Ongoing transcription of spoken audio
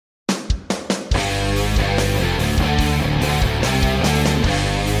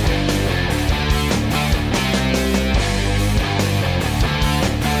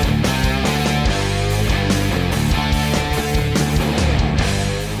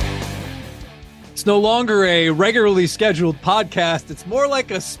It's no longer a regularly scheduled podcast. It's more like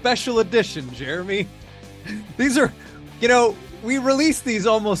a special edition, Jeremy. These are, we release these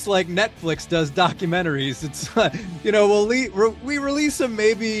almost like Netflix does documentaries. It's, we release them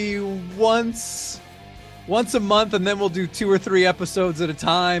maybe once a month, and then we'll do 2 or 3 episodes at a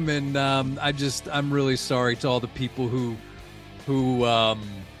time. And I'm really sorry to all the people who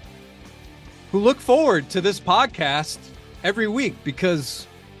look forward to this podcast every week, because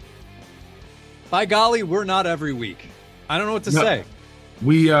by golly, we're not every week. I don't know what to say.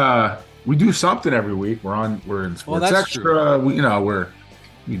 We do something every week. We're in Sports Extra. True.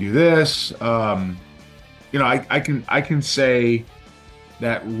 We do this. I can say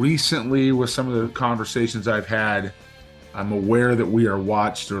that recently, with some of the conversations I've had, I'm aware that we are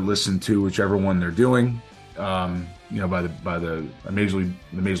watched or listened to, whichever one they're doing. By the Major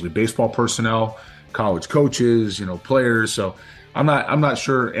League Baseball personnel, college coaches, players. So I'm not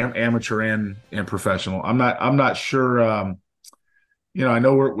sure, amateur and professional. I'm not sure. I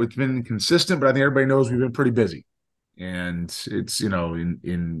know it's been consistent, but I think everybody knows we've been pretty busy. And it's,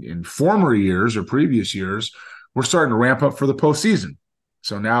 in former years or previous years, we're starting to ramp up for the postseason.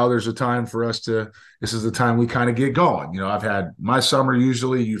 So now there's a time for us this is the time we kind of get going. I've had my summer,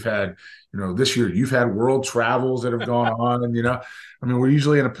 usually you've had, this year you've had world travels that have gone on, and we're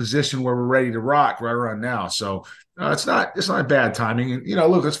usually in a position where we're ready to rock right around now. So it's not bad timing. And,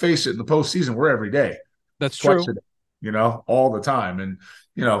 look, let's face it, in the postseason, we're every day. That's true. All the time. And,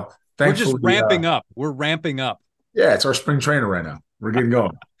 thankfully, we're just ramping up. We're ramping up. Yeah, it's our spring training right now. We're getting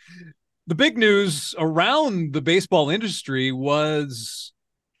going. The big news around the baseball industry was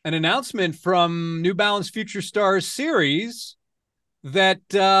an announcement from New Balance Future Stars Series that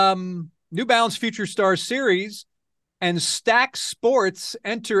New Balance Future Stars Series and Stack Sports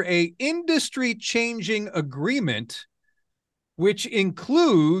enter a industry-changing agreement, which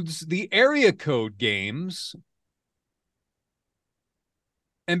includes the area code games.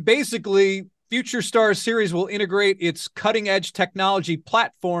 And basically, Future Stars Series will integrate its cutting-edge technology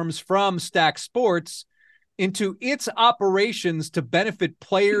platforms from Stack Sports into its operations to benefit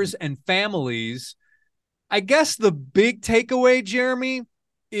players and families. I guess the big takeaway, Jeremy,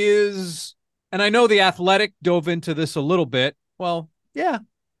 is, and I know The Athletic dove into this a little bit. Well, yeah,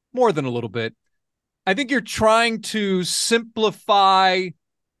 more than a little bit. I think you're trying to simplify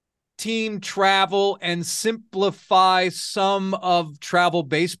team travel and simplify some of travel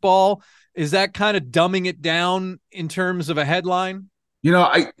baseball. Is that kind of dumbing it down in terms of a headline?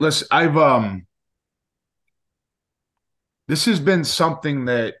 This has been something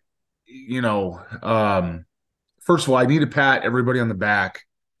that, first of all, I need to pat everybody on the back.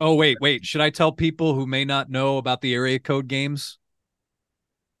 Oh, wait. Should I tell people who may not know about the area code games?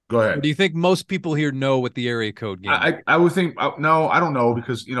 Go ahead. Or do you think most people here know what the area code game is? I would think, no, I don't know,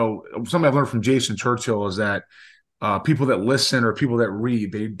 because, something I've learned from Jason Churchill is that people that listen or people that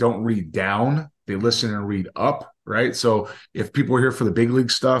read, they don't read down, they listen and read up, right? So if people are here for the big league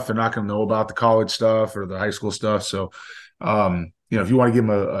stuff, they're not going to know about the college stuff or the high school stuff. So, if you want to give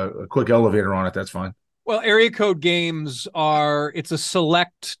them a quick elevator on it, that's fine. Well, area code games it's a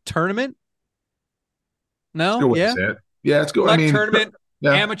select tournament. No? Yeah. Yeah, it's good. Select tournament,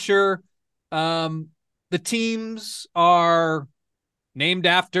 yeah. Amateur. The teams are named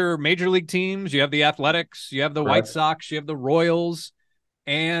after major league teams. You have the Athletics, you have the White Sox, you have the Royals,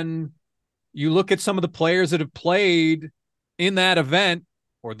 and you look at some of the players that have played in that event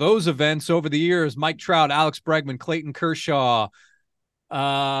or those events over the years: Mike Trout, Alex Bregman, Clayton Kershaw.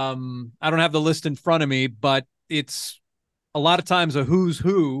 I don't have the list in front of me, but it's a lot of times a who's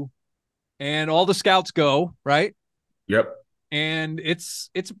who, and all the scouts go, right? Yep. And it's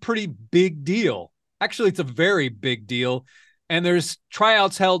a pretty big deal. Actually, it's a very big deal. And there's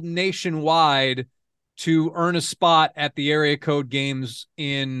tryouts held nationwide to earn a spot at the area code games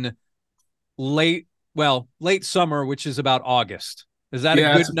in late summer, which is about August. Is that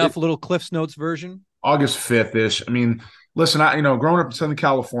a good enough little Cliff's Notes version? August 5th-ish. Listen, growing up in Southern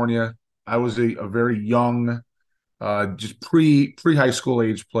California, I was a very young, just pre-high school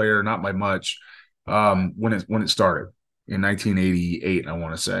age player, not by much, when it started in 1988, I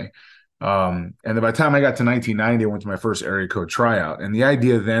want to say. And then by the time I got to 1990, I went to my first area code tryout. And the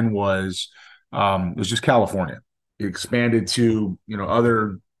idea then was, it was just California. It expanded to,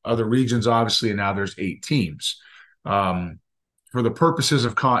 other regions, obviously, and now there's 8 teams. For the purposes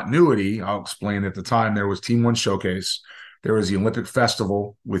of continuity, I'll explain. At the time, there was Team One Showcase. There was the Olympic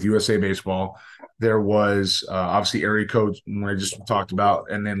Festival with USA Baseball. There was obviously area codes, when I just talked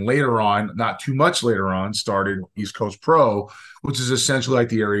about. And then later on, not too much later on, started East Coast Pro, which is essentially like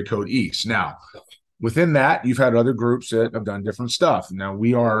the area code East. Now, within that, you've had other groups that have done different stuff. Now,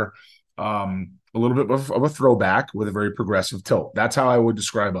 we are a little bit of a throwback with a very progressive tilt. That's how I would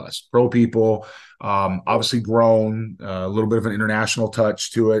describe us. Pro people, obviously grown, a little bit of an international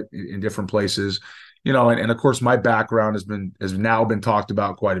touch to it in different places. And of course, my background has now been talked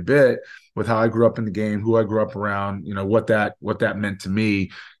about quite a bit with how I grew up in the game, who I grew up around, what that meant to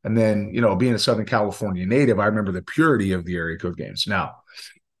me. And then, being a Southern California native, I remember the purity of the area code games. Now,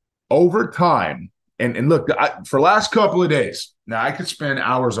 over time, and look, for the last couple of days, now I could spend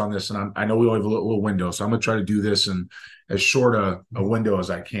hours on this, and I know we only have a little window, so I'm going to try to do this in as short a window as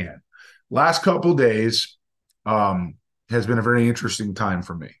I can. Last couple of days has been a very interesting time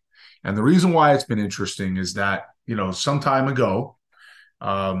for me. And the reason why it's been interesting is that, some time ago,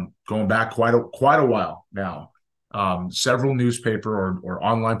 going back quite a while now, several newspaper or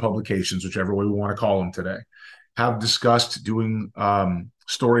online publications, whichever way we want to call them today, have discussed doing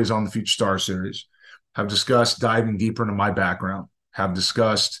stories on the Future Star series, have discussed diving deeper into my background, have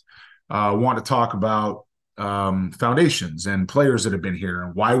discussed want to talk about foundations and players that have been here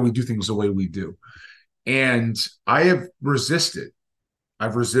and why we do things the way we do. And I have resisted.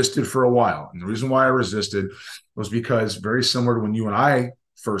 I've resisted for a while. And the reason why I resisted was because, very similar to when you and I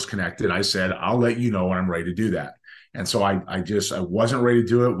first connected, I said, I'll let you know when I'm ready to do that. And so I wasn't ready to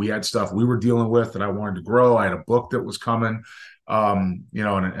do it. We had stuff we were dealing with that I wanted to grow. I had a book that was coming, and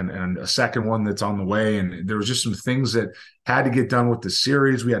a second one that's on the way. And there was just some things that had to get done with the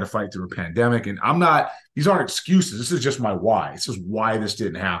series. We had to fight through a pandemic. And these aren't excuses. This is just my why. This is why this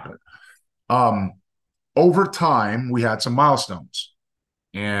didn't happen. Over time, we had some milestones.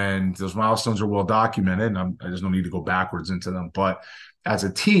 And those milestones are well documented. And there's no need to go backwards into them. But as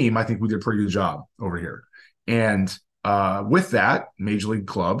a team, I think we did a pretty good job over here. And with that, Major League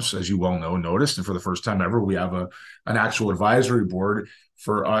clubs, as you well know, noticed, and for the first time ever, we have an actual advisory board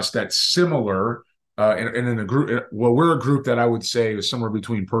for us that's similar. And in a group, well, we're a group that I would say is somewhere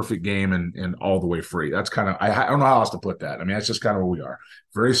between perfect game and all the way free. That's kind of, I don't know how else to put that. I mean, that's just kind of what we are.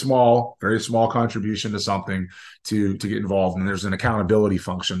 Very small contribution to something to get involved. And there's an accountability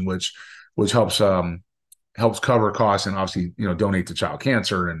function, which helps cover costs and obviously, donate to child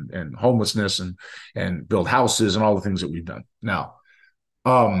cancer and homelessness and build houses and all the things that we've done. Now,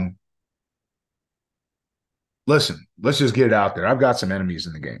 listen, let's just get it out there. I've got some enemies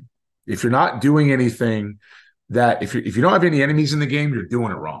in the game. If you're not doing anything if you don't have any enemies in the game, you're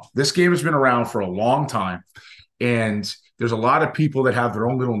doing it wrong. This game has been around for a long time, and there's a lot of people that have their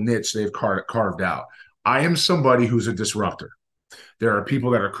own little niche they've carved out. I am somebody who's a disruptor. There are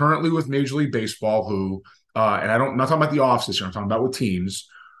people that are currently with Major League Baseball who, and I'm not talking about the offices here, I'm talking about with teams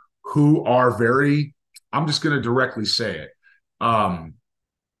who are very, I'm just going to directly say it,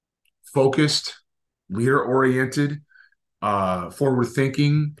 focused, leader-oriented,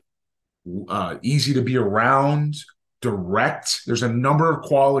 forward-thinking, easy to be around, direct. There's a number of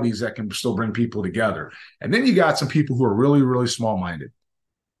qualities that can still bring people together. And then you got some people who are really, really small-minded,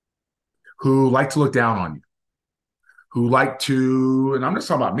 who like to look down on you, who like to, and I'm not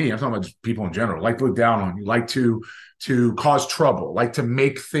talking about me, I'm talking about just people in general, like to look down on you, like to cause trouble, like to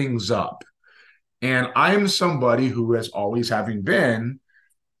make things up. And I am somebody who has always having been,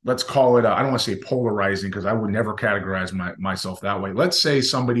 let's call it, I don't want to say polarizing because I would never categorize myself that way. Let's say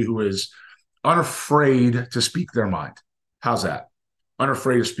somebody who is unafraid to speak their mind. How's that?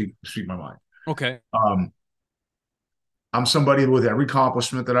 Unafraid to speak my mind. Okay. I'm somebody with every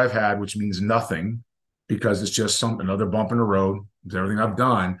accomplishment that I've had, which means nothing because it's just another bump in the road. It's everything I've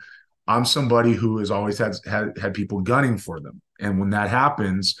done. I'm somebody who has always had people gunning for them. And when that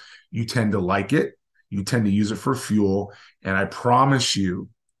happens, you tend to like it. You tend to use it for fuel. And I promise you,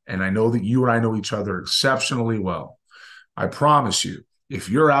 and I know that you and I know each other exceptionally well, I promise you, if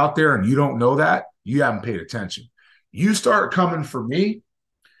you're out there and you don't know that, you haven't paid attention. You start coming for me,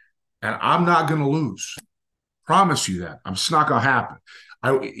 and I'm not going to lose. Promise you that. I'm just not going to happen.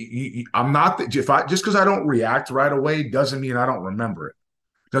 I'm not just because I don't react right away doesn't mean I don't remember it.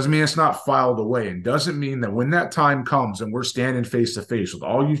 Doesn't mean it's not filed away, and doesn't mean that when that time comes and we're standing face to face with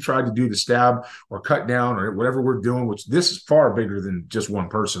all you've tried to do to stab or cut down or whatever we're doing, which this is far bigger than just one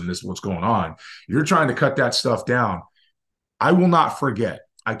person. This is what's going on. You're trying to cut that stuff down. I will not forget.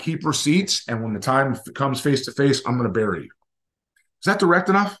 I keep receipts, and when the time comes face to face, I'm going to bury you. Is that direct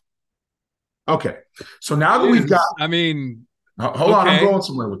enough? Okay. So now that we've got, hold on, I'm going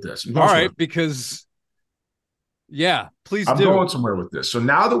somewhere with this. All right, because yeah, please do. I'm going somewhere with this. So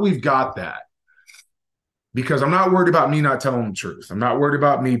now that we've got that, because I'm not worried about me not telling the truth. I'm not worried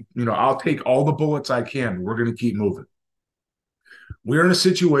about me, I'll take all the bullets I can. We're going to keep moving. We're in a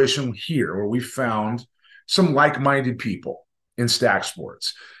situation here where we found some like-minded people in Stack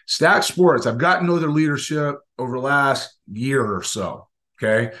Sports. Stack Sports, I've gotten to know their leadership over the last year or so,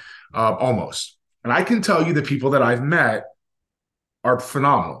 okay? Almost. And I can tell you the people that I've met are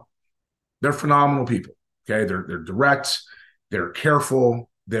phenomenal. They're phenomenal people. Okay. They're direct, they're careful,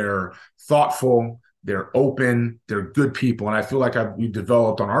 they're thoughtful, they're open, they're good people. And I feel like we've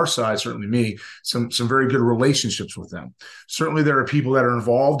developed on our side, certainly me, some very good relationships with them. Certainly there are people that are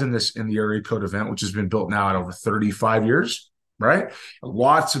involved in the area code event, which has been built now at over 35 years. Right.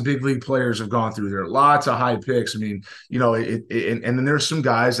 Lots of big league players have gone through there, lots of high picks. I mean, and then there's some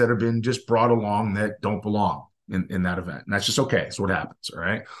guys that have been just brought along that don't belong in that event. And that's just okay. It's what happens. All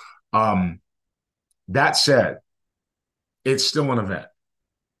right. That said, it's still an event.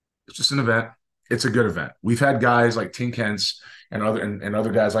 It's just an event. It's a good event. We've had guys like Tink Hence and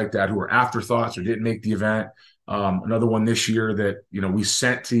other guys like that who were afterthoughts or didn't make the event. Another one this year that we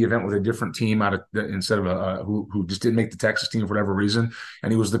sent to the event with a different team instead of who just didn't make the Texas team for whatever reason,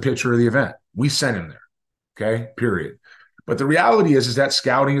 and he was the pitcher of the event. We sent him there. Okay, period. But the reality is that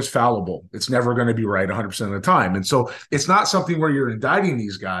scouting is fallible. It's never going to be right 100% of the time, and so it's not something where you're indicting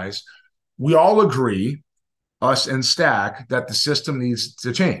these guys. We all agree, us and Stack, that the system needs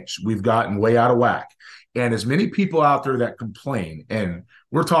to change. We've gotten way out of whack. And as many people out there that complain, and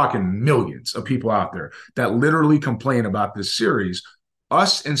we're talking millions of people out there that literally complain about this series,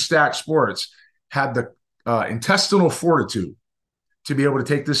 us and Stack Sports had the intestinal fortitude to be able to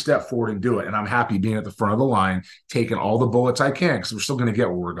take this step forward and do it. And I'm happy being at the front of the line, taking all the bullets I can, because we're still going to get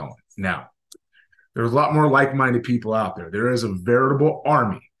where we're going. Now, there's a lot more like-minded people out there. There is a veritable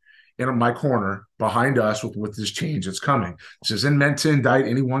army in my corner behind us with this change that's coming. This isn't meant to indict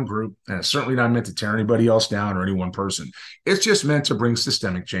any one group, and it's certainly not meant to tear anybody else down or any one person. It's just meant to bring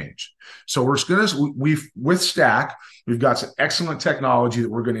systemic change. So with Stack, we've got some excellent technology that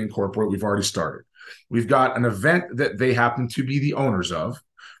we're going to incorporate. We've already started. We've got an event that they happen to be the owners of,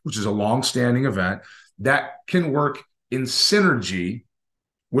 which is a long-standing event that can work in synergy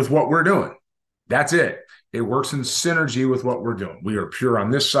with what we're doing. That's it. It works in synergy with what we're doing. We are pure on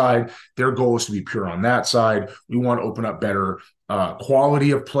this side. Their goal is to be pure on that side. We want to open up better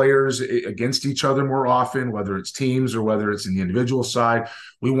quality of players against each other more often, whether it's teams or whether it's in the individual side.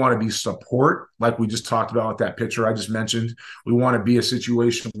 We want to be support, like we just talked about with that pitcher I just mentioned. We want to be a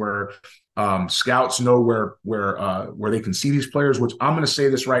situation where scouts know where they can see these players, which I'm going to say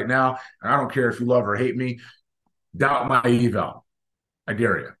this right now, and I don't care if you love or hate me, doubt my eval. I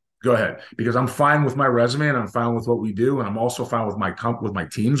dare you. Go ahead, because I'm fine with my resume and I'm fine with what we do, and I'm also fine with my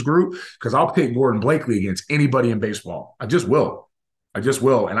team's group, because I'll pick Gordon Blakely against anybody in baseball. I just will, and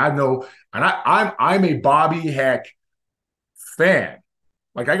I know, and I'm a Bobby Heck fan.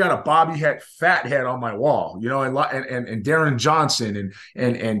 Like, I got a Bobby Heck fat head on my wall, and Darren Johnson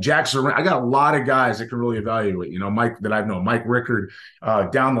and Jack Zoran. I got a lot of guys that can really evaluate, Mike, that I've known, Mike Rickard,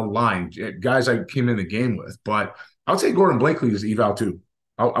 down the line, guys I came in the game with. But I'll take Gordon Blakely as eval too.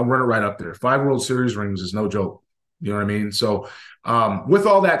 I'll run it right up there. 5 World Series rings is no joke. You know what I mean? So with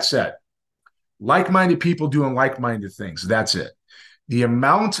all that said, like-minded people doing like-minded things. That's it. The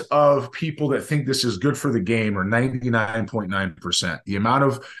amount of people that think this is good for the game are 99.9%. The amount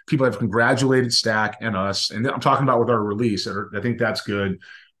of people that have congratulated Stack and us, and I'm talking about with our release, I think that's good,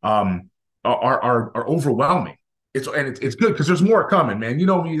 are overwhelming. It's good because there's more coming, man.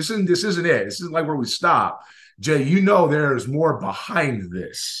 This isn't it. This isn't like where we stop. Jay, there's more behind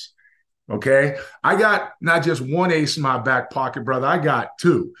this. Okay. I got not just one ace in my back pocket, brother. I got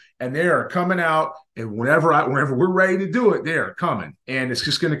 2, and they are coming out. And whenever we're ready to do it, they are coming. And it's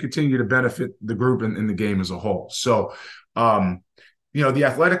just going to continue to benefit the group and the game as a whole. So, the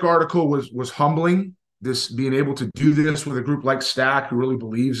Athletic article was humbling, this being able to do this with a group like Stack, who really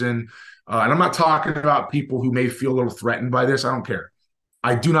believes in, and I'm not talking about people who may feel a little threatened by this. I don't care.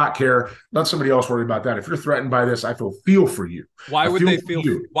 I do not care. Let somebody else worry about that. If you're threatened by this, I feel for you. Why would they feel?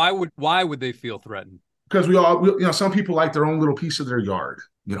 Why would they feel threatened? Because some people like their own little piece of their yard.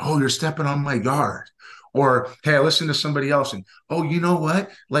 You're stepping on my yard, or hey, I listen to somebody else, and you know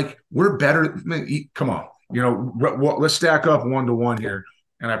what? Like, we're better. Come on, let's stack up 1-to-1 here.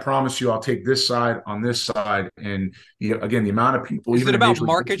 And I promise you, I'll take this side on this side. And again, the amount of people. Is it about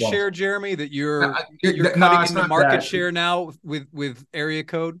market share, Jeremy, that you're cutting into market share now with area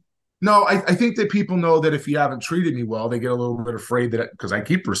code? No, I think that people know that if you haven't treated me well, they get a little bit afraid that, because I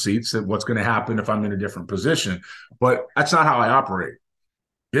keep receipts, that what's going to happen if I'm in a different position. But that's not how I operate.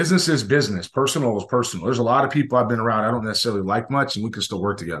 Business is business. Personal is personal. There's a lot of people I've been around I don't necessarily like much, and we can still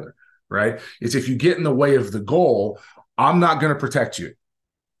work together, right? It's if you get in the way of the goal, I'm not going to protect you.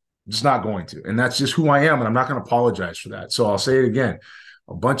 Just not going to. And that's just who I am, and I'm not going to apologize for that. So I'll say it again.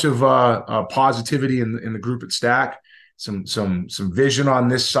 A bunch of positivity in the group at Stack, some vision on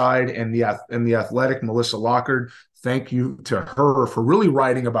this side, and the Athletic, Melissa Lockard. Thank you to her for really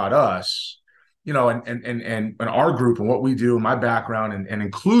writing about us and our group and what we do, my background, and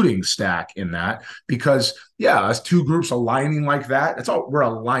including Stack in that, because us two groups aligning like that, that's all we're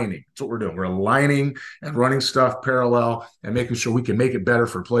aligning. That's what we're doing. We're aligning and running stuff parallel and making sure we can make it better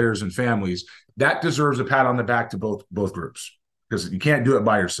for players and families. That deserves a pat on the back to both groups, because you can't do it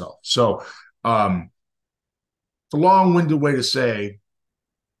by yourself. So it's a long-winded way to say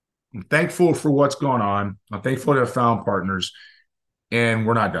I'm thankful for what's going on. I'm thankful to have found partners, and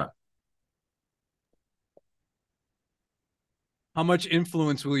we're not done. How much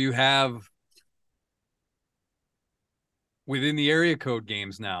influence will you have within the area code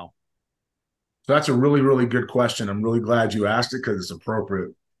games now? So that's a really, really good question. I'm really glad you asked it because it's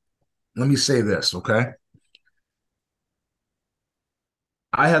appropriate. Let me say this, okay?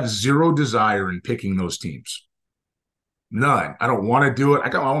 I have zero desire in picking those teams. None. I don't want to do it. I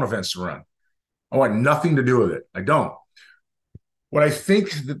got my own events to run. I want nothing to do with it. I don't. What I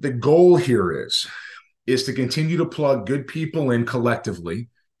think that the goal here is to continue to plug good people in collectively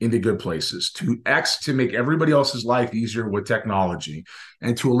into good places, to make everybody else's life easier with technology,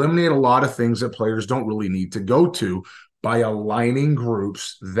 and to eliminate a lot of things that players don't really need to go to by aligning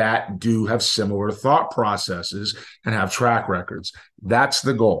groups that do have similar thought processes and have track records. That's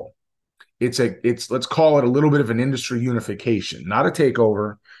the goal. It's let's call it a little bit of an industry unification, not a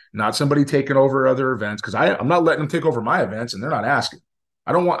takeover, not somebody taking over other events, because I'm not letting them take over my events, and they're not asking.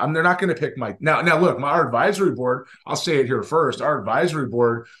 I don't want. They're not going to pick my now. Look, our advisory board. I'll say it here first. Our advisory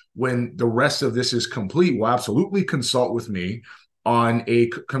board, when the rest of this is complete, will absolutely consult with me on a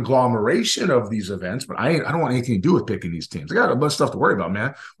conglomeration of these events. But I don't want anything to do with picking these teams. I got a bunch of stuff to worry about,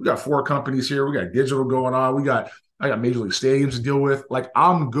 man. We got 4 companies here. We got digital going on. I got major league stadiums to deal with. Like,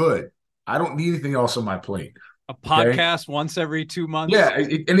 I'm good. I don't need anything else on my plate. A podcast once every 2 months. Yeah,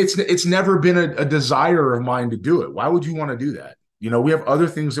 and it's never been a desire of mine to do it. Why would you want to do that? We have other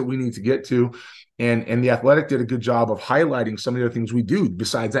things that we need to get to, and the Athletic did a good job of highlighting some of the other things we do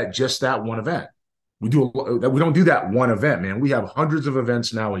besides just that one event. We don't do that one event, man. We have hundreds of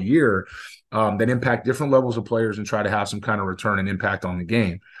events now a year that impact different levels of players and try to have some kind of return and impact on the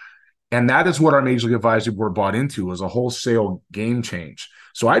game. And that is what our Major League Advisory Board bought into, was a wholesale game change.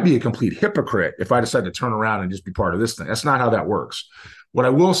 So I'd be a complete hypocrite if I decided to turn around and just be part of this thing. That's not how that works. What I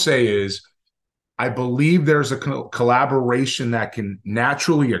will say is, I believe there's a collaboration that can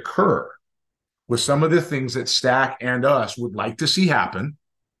naturally occur with some of the things that Stack and us would like to see happen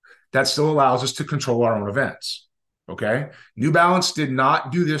that still allows us to control our own events. Okay. New Balance did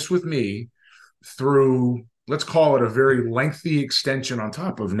not do this with me through, let's call it, a very lengthy extension on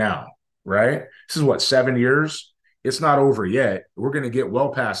top of now, right? This is what, 7 years? It's not over yet. We're going to get well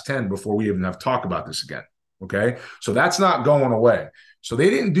past 10 before we even have to talk about this again. Okay. So that's not going away. So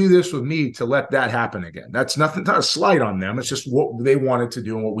they didn't do this with me to let that happen again. That's nothing, not a slight on them. It's just what they wanted to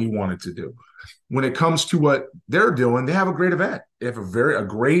do and what we wanted to do. When it comes to what they're doing, they have a great event. They have a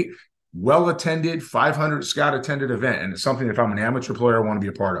great, well-attended, 500 scout-attended event. And it's something, if I'm an amateur player, I want to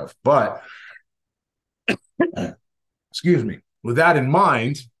be a part of. But, excuse me, with that in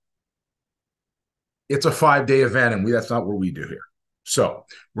mind, it's a 5-day event, and that's not what we do here. So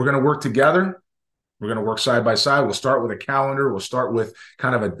we're going to work together. We're going to work side by side. We'll start with a calendar. We'll start with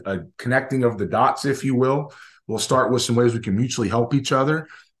kind of a connecting of the dots, if you will. We'll start with some ways we can mutually help each other.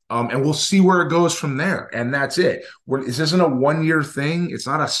 And we'll see where it goes from there. And that's it. This isn't a 1-year thing. It's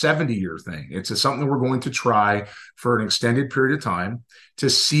not a 70-year thing. It's something we're going to try for an extended period of time to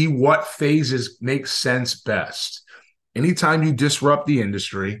see what phases make sense best. Anytime you disrupt the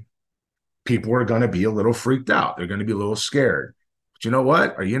industry, people are going to be a little freaked out. They're going to be a little scared. But you know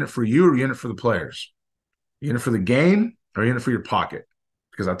what? Are you in it for you, or are you in it for the players? Are you in it for the game, or are you in it for your pocket?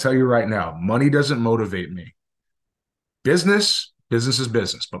 Because I'll tell you right now, money doesn't motivate me. Business is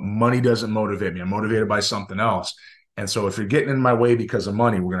business, but money doesn't motivate me. I'm motivated by something else. And so if you're getting in my way because of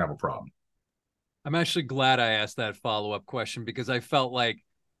money, we're going to have a problem. I'm actually glad I asked that follow-up question, because I felt like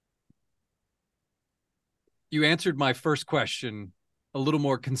you answered my first question a little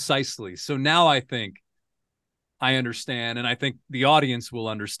more concisely. So now I think I understand, and I think the audience will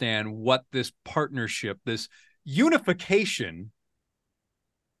understand what this partnership, this unification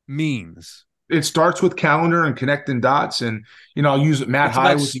means. It starts with calendar and connecting dots, and I'll use Matt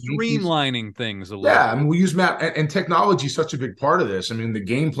High with streamlining things a little. Yeah, I mean, we use Matt, and technology is such a big part of this. I mean, the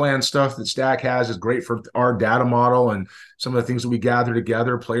game plan stuff that Stack has is great for our data model, and some of the things that we gather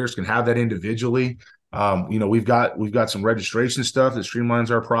together. Players can have that individually. We've got some registration stuff that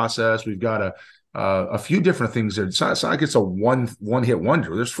streamlines our process. We've got a few different things that it's not like it's a one hit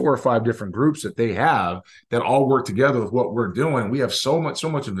wonder. There's 4 or 5 different groups that they have that all work together with what we're doing. We have so much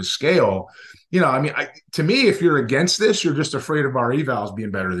of a scale. To me, if you're against this, you're just afraid of our evals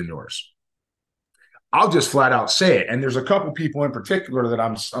being better than yours. I'll just flat out say it. And there's a couple people in particular that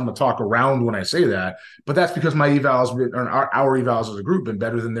I'm gonna talk around when I say that, but that's because my evals or our evals as a group been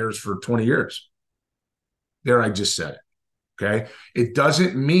better than theirs for 20 years. There, I just said it. Okay. It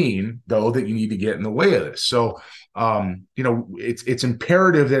doesn't mean though that you need to get in the way of this. So it's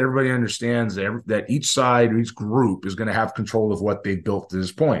imperative that everybody understands that each side or each group is going to have control of what they've built to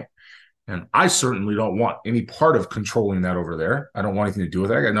this point. And I certainly don't want any part of controlling that over there. I don't want anything to do with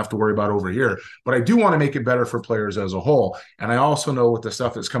that. I got enough to worry about over here. But I do want to make it better for players as a whole. And I also know with the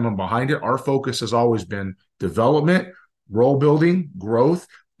stuff that's coming behind it, our focus has always been development, role building, growth,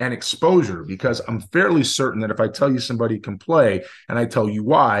 and exposure. Because I'm fairly certain that if I tell you somebody can play and I tell you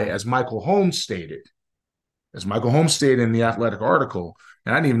why, as Michael Holmes stated in the Athletic article,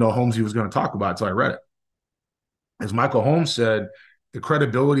 and I didn't even know Holmesy was going to talk about it until I read it. As Michael Holmes said, the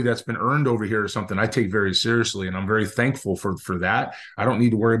credibility that's been earned over here is something I take very seriously, and I'm very thankful for that. I don't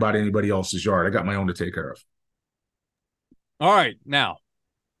need to worry about anybody else's yard. I got my own to take care of. All right, now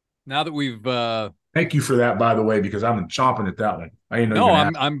that we've thank you for that, by the way, because I've been chomping at that one. I didn't know. No,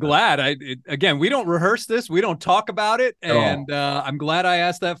 I'm glad. Again, we don't rehearse this, we don't talk about it, and I'm glad I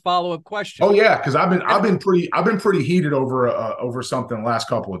asked that follow-up question. Oh yeah, because I've been pretty heated over something the last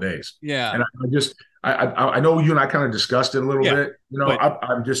couple of days. Yeah, and I know you and I kind of discussed it a little bit.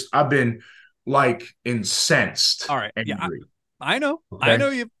 I've been like incensed. All right, angry. Yeah, I know, okay? I know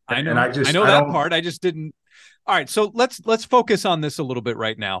you. I know. And I know that part. I just didn't. All right, so let's focus on this a little bit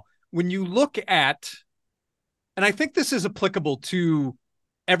right now. When you look at, and I think this is applicable to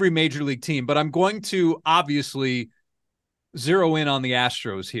every major league team, but I'm going to obviously zero in on the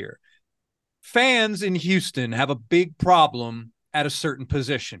Astros here. Fans in Houston have a big problem at a certain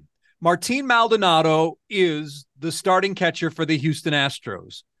position. Martin Maldonado is the starting catcher for the Houston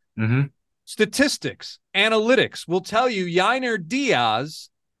Astros. Mm-hmm. Statistics, analytics will tell you Yainer Diaz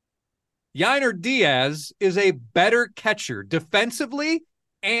is a better catcher defensively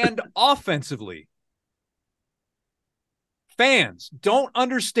and offensively. Fans don't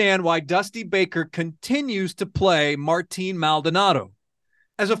understand why Dusty Baker continues to play Martin Maldonado.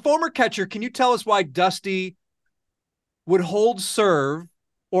 As a former catcher, can you tell us why Dusty would hold serve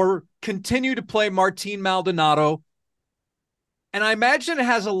or continue to play Martin Maldonado? And I imagine it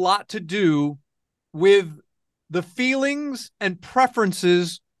has a lot to do with the feelings and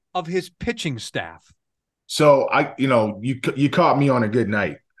preferences of his pitching staff. So you caught me on a good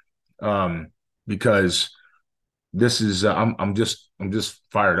night, because this is I'm just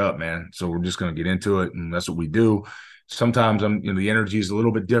fired up, man. So we're just gonna get into it, and that's what we do. Sometimes the energy is a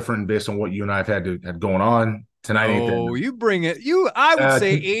little bit different based on what you and I have had going on tonight. Oh, you bring it. I would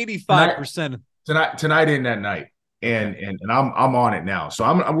say 85%. Tonight ain't that night, and I'm on it now. So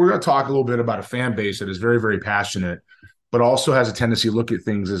we're gonna talk a little bit about a fan base that is very, very passionate, but also has a tendency to look at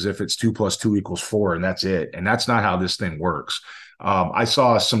things as if it's 2 + 2 = 4, and that's it. And that's not how this thing works. I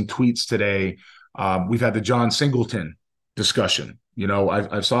saw some tweets today. We've had the John Singleton discussion.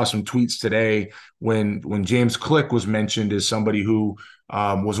 I saw some tweets today when James Click was mentioned as somebody who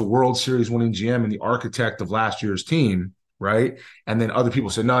was a World Series winning GM and the architect of last year's team, right? And then other people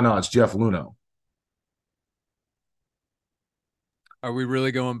said, no, it's Jeff Luhnow. Are we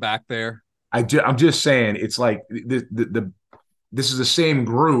really going back there? I'm just saying, it's like this is the same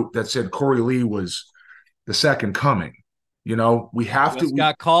group that said Corey Lee was the second coming. We have to.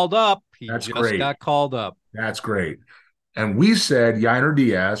 Got called up. That's great. Got called up. That's great. And we said Yainer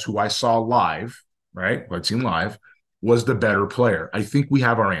Diaz, who I saw live, right? Who I'd seen live, was the better player. I think we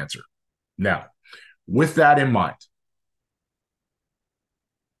have our answer. Now, with that in mind,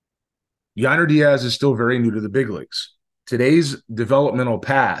 Yainer Diaz is still very new to the big leagues. Today's developmental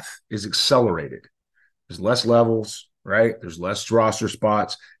path is accelerated. There's less levels, right? There's less roster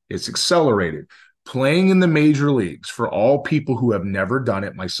spots. It's accelerated. Playing in the major leagues, for all people who have never done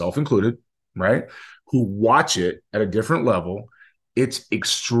it, myself included, right, who watch it at a different level, it's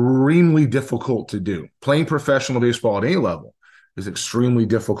extremely difficult to do. Playing professional baseball at any level is extremely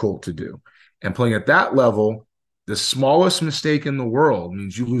difficult to do. And playing at that level, the smallest mistake in the world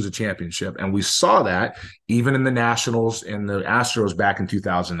means you lose a championship. And we saw that even in the Nationals and the Astros back in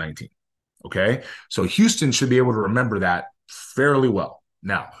 2019. Okay? So Houston should be able to remember that fairly well.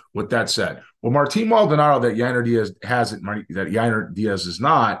 Now, with that said, well, Martin Maldonado that Yainer Diaz has, that Yainer Diaz is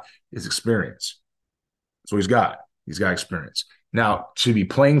not, is experience. So he's got experience. Now, should he be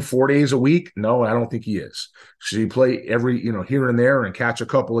playing 4 days a week? No, I don't think he is. Should he play every, here and there and catch a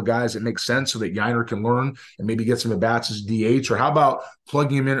couple of guys that make sense so that Yainer can learn and maybe get some at-bats as DH? Or how about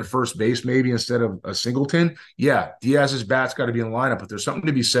plugging him in at first base maybe instead of a Singleton? Yeah, Diaz's bat's got to be in the lineup, but there's something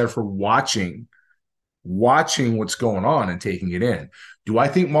to be said for watching watching what's going on and taking it in. Do I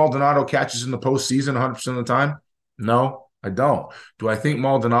think Maldonado catches in the postseason 100% of the time? No, I don't. Do I think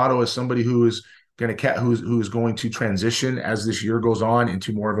Maldonado is somebody who is who's going to transition as this year goes on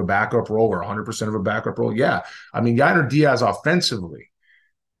into more of a backup role or 100% of a backup role? Yeah. I mean, Yainer Diaz offensively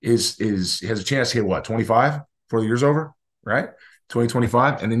is has a chance to hit what, 25 before the year's over, right?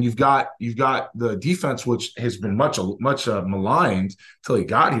 2025, and then you've got the defense, which has been much maligned till he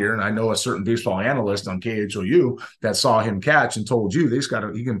got here. And I know a certain baseball analyst on KHOU that saw him catch and told you he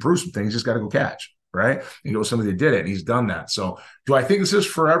can improve some things, just got to go catch, right? Somebody that did it, and he's done that. So do I think this is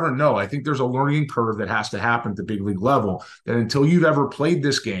forever? No, I think there's a learning curve that has to happen at the big league level, that until you've ever played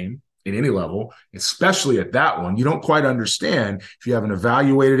this game at any level, especially at that one, you don't quite understand if you haven't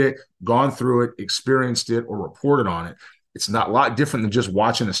evaluated it, gone through it, experienced it, or reported on it. It's not a lot different than just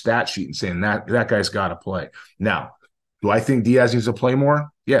watching a stat sheet and saying that guy's got to play. Now, do I think Diaz needs to play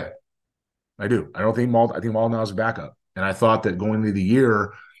more? Yeah, I do. I think Maldonado's a backup. And I thought that going into the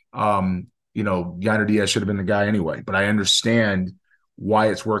year, Yainer Diaz should have been the guy anyway. But I understand why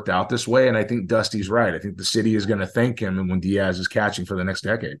it's worked out this way. And I think Dusty's right. I think the city is going to thank him when Diaz is catching for the next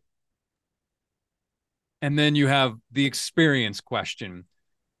decade. And then you have the experience question.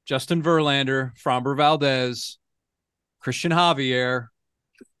 Justin Verlander, Framber Valdez, Christian Javier,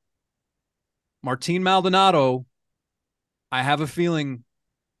 Martin Maldonado. I have a feeling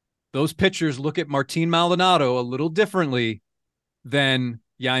those pitchers look at Martin Maldonado a little differently than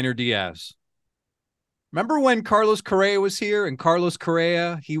Yainer Diaz. Remember when Carlos Correa was here, and Carlos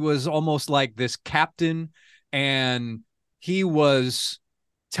Correa, he was almost like this captain, and he was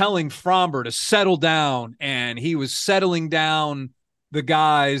telling Framber to settle down, and he was settling down the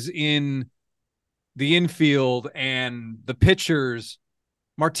guys in the infield and the pitchers.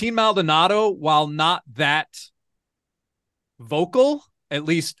 Martin Maldonado, while not that vocal, at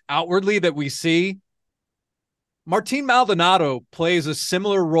least outwardly that we see, Martin Maldonado plays a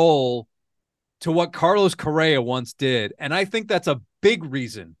similar role to what Carlos Correa once did. And I think that's a big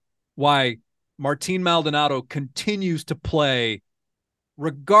reason why Martin Maldonado continues to play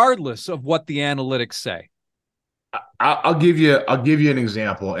regardless of what the analytics say. I'll give you an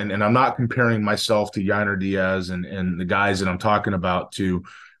example, and I'm not comparing myself to Yainer Diaz and the guys that I'm talking about to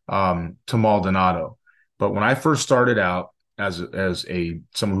Maldonado. But when I first started out as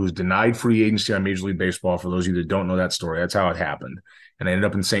someone who's denied free agency on Major League Baseball, for those of you that don't know that story, that's how it happened. And I ended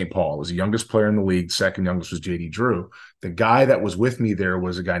up in St. Paul. I was the youngest player in the league. Second youngest was J.D. Drew. The guy that was with me there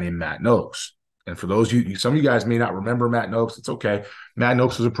was a guy named Matt Noakes. And for those of you, some of you guys may not remember Matt Noakes. It's okay. Matt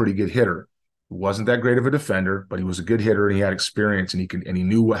Noakes was a pretty good hitter. He wasn't that great of a defender, but he was a good hitter, and he had experience, and he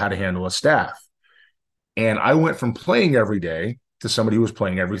knew how to handle a staff. And I went from playing every day to somebody who was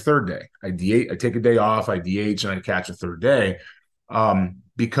playing every third day. I take a day off, I DH, and I catch a third day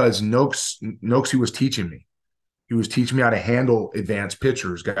because Noakes, he was teaching me. He was teaching me how to handle advanced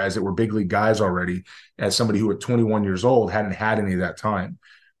pitchers, guys that were big league guys already, as somebody who at 21 years old hadn't had any of that time.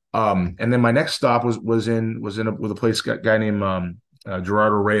 And then my next stop was with a guy named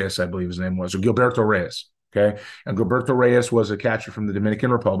Gerardo Reyes, I believe his name was, or Gilberto Reyes. Okay. And Gilberto Reyes was a catcher from the Dominican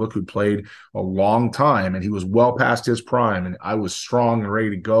Republic who played a long time, and he was well past his prime. And I was strong and ready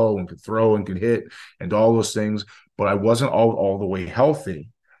to go and could throw and could hit and all those things, but I wasn't all the way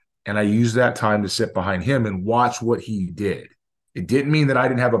healthy. And I used that time to sit behind him and watch what he did. It didn't mean that I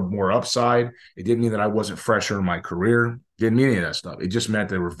didn't have a more upside. It didn't mean that I wasn't fresher in my career. It didn't mean any of that stuff. It just meant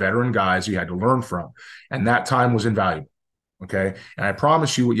they were veteran guys you had to learn from. And that time was invaluable. Okay. And I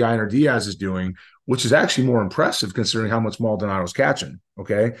promise you what Yainer Diaz is doing, which is actually more impressive considering how much Maldonado's catching.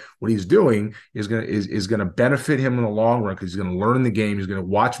 Okay. What he's doing is going to benefit him in the long run, because he's going to learn the game. He's going to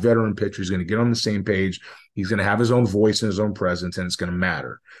watch veteran pitchers. He's going to get on the same page. He's going to have his own voice and his own presence, and it's going to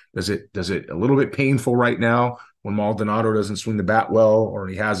matter. Does it a little bit painful right now when Maldonado doesn't swing the bat well, or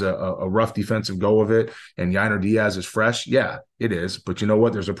he has a rough defensive go of it, and Yainer Diaz is fresh? Yeah, it is. But you know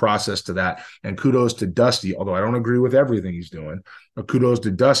what? There's a process to that. And kudos to Dusty, although I don't agree with everything he's doing, but kudos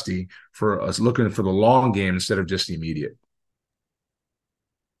to Dusty for us looking for the long game instead of just the immediate.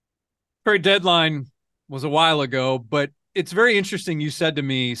 Trade deadline was a while ago, but it's very interesting. You said to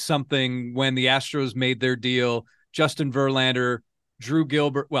me something when the Astros made their deal, Justin Verlander,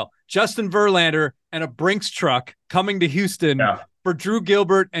 Justin Verlander and a Brinks truck coming to Houston for Drew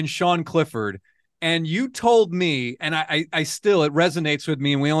Gilbert and Sean Clifford. And you told me, and I still, it resonates with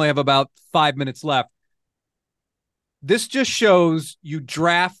me, and we only have about 5 minutes left. This just shows you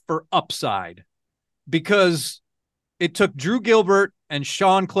draft for upside, because it took Drew Gilbert and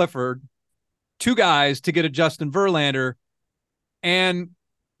Sean Clifford, two guys, to get a Justin Verlander. And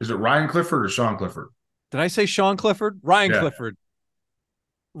is it Ryan Clifford or Sean Clifford? Did I say Sean Clifford? Ryan Clifford.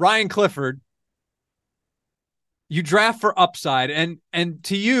 You draft for upside, and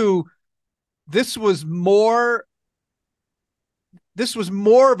to you, this was more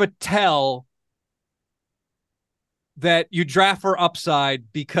of a tell that you draft for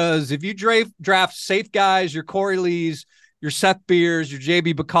upside, because if you draft safe guys, your Corey Lees, your Seth Beers, your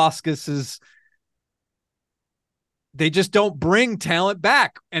JB Bukowskis, they just don't bring talent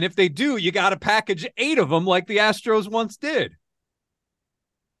back. And if they do, you got to package 8 of them like the Astros once did.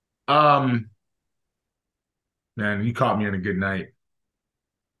 Man, you caught me on a good night.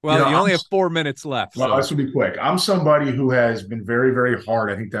 Well, you only have 4 minutes left. Well, this will be quick. I'm somebody who has been very, very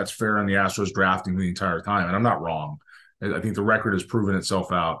hard. I think that's fair on the Astros drafting the entire time, and I'm not wrong. I think the record has proven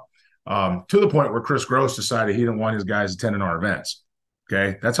itself out to the point where Chris Gross decided he didn't want his guys attending our events.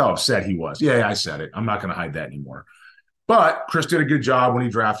 Okay, that's how upset he was. Yeah, I said it. I'm not going to hide that anymore. But Chris did a good job when he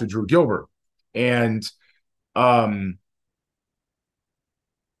drafted Drew Gilbert, and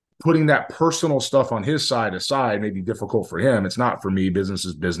putting that personal stuff on his side aside may be difficult for him. It's not for me. Business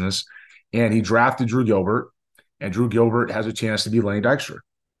is business. And he drafted Drew Gilbert, and Drew Gilbert has a chance to be Lenny Dykstra.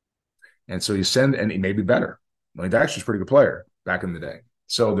 And so and he may be better. Lenny Dykstra's a pretty good player back in the day.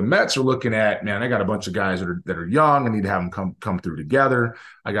 So the Mets are looking at, man, I got a bunch of guys that are young. I need to have them come through together.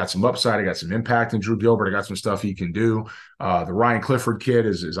 I got some upside. I got some impact in Drew Gilbert. I got some stuff he can do. The Ryan Clifford kid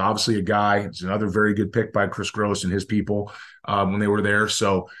is obviously a guy. It's another very good pick by Chris Gross and his people when they were there.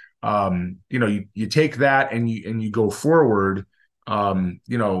 So, you take that and you go forward, and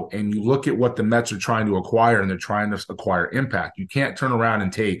you look at what the Mets are trying to acquire, and they're trying to acquire impact. You can't turn around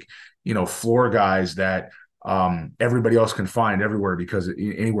and take, floor guys that everybody else can find everywhere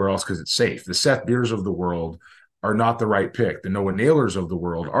anywhere else because it's safe. The Seth Beers of the world are not the right pick. The Noah Nailers of the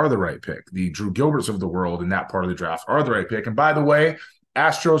world are the right pick. The Drew Gilberts of the world in that part of the draft are the right pick. And by the way,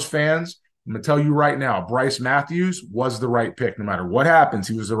 Astros fans, I'm going to tell you right now, Bryce Matthews was the right pick. No matter what happens,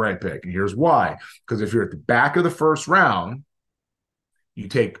 he was the right pick. And here's why. Because if you're at the back of the first round, you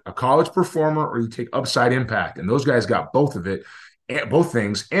take a college performer or you take upside impact. And those guys got both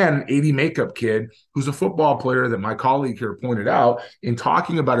things, and an 80 makeup kid who's a football player that my colleague here pointed out in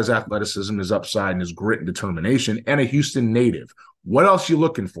talking about his athleticism, his upside, and his grit and determination, and a Houston native. What else are you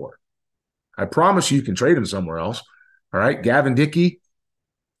looking for? I promise you can trade him somewhere else. All right. Gavin Dickey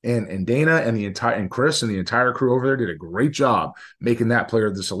and Dana and Chris and the entire crew over there did a great job making that player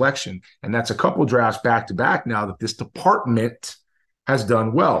the selection. And that's a couple drafts back to back now that this department has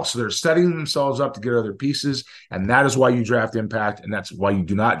done well. So they're setting themselves up to get other pieces. And that is why you draft impact. And that's why you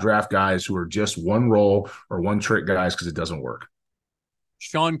do not draft guys who are just one role or one trick guys, because it doesn't work.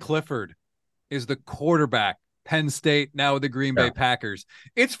 Sean Clifford is the quarterback, Penn State, now with the Green Bay Packers.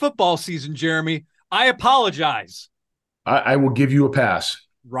 It's football season, Jeremy. I apologize. I will give you a pass.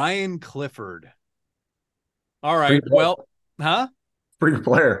 Ryan Clifford. All right. Well, Pretty good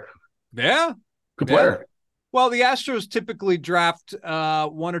player. Yeah. Good player. Well, the Astros typically draft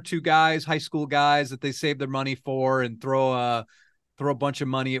 1 or 2 guys, high school guys that they save their money for, and throw a bunch of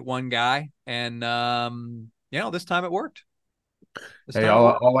money at one guy. And this time it worked.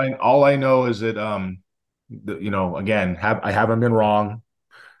 All I know is that again, I haven't been wrong.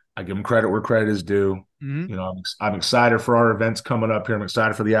 I give them credit where credit is due. Mm-hmm. I'm excited for our events coming up here. I'm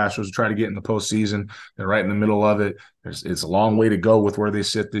excited for the Astros to try to get in the postseason. They're right in the middle of it. It's a long way to go with where they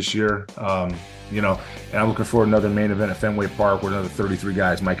sit this year. And I'm looking for another main event at Fenway Park where another 33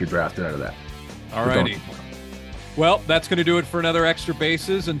 guys might get drafted out of that. All righty. Well, that's going to do it for another Extra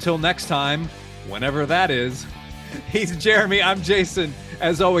Bases. Until next time, whenever that is. He's Jeremy. I'm Jason.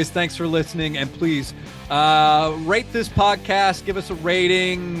 As always, thanks for listening. And please rate this podcast. Give us a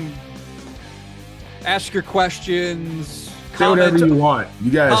rating. Ask your questions. Say whatever you want.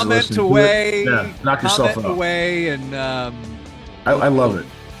 You guys comment away. Knock yourself out. Away, and I love it.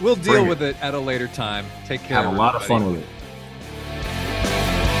 We'll deal with it at a later time. Take care. Have a lot of fun with it.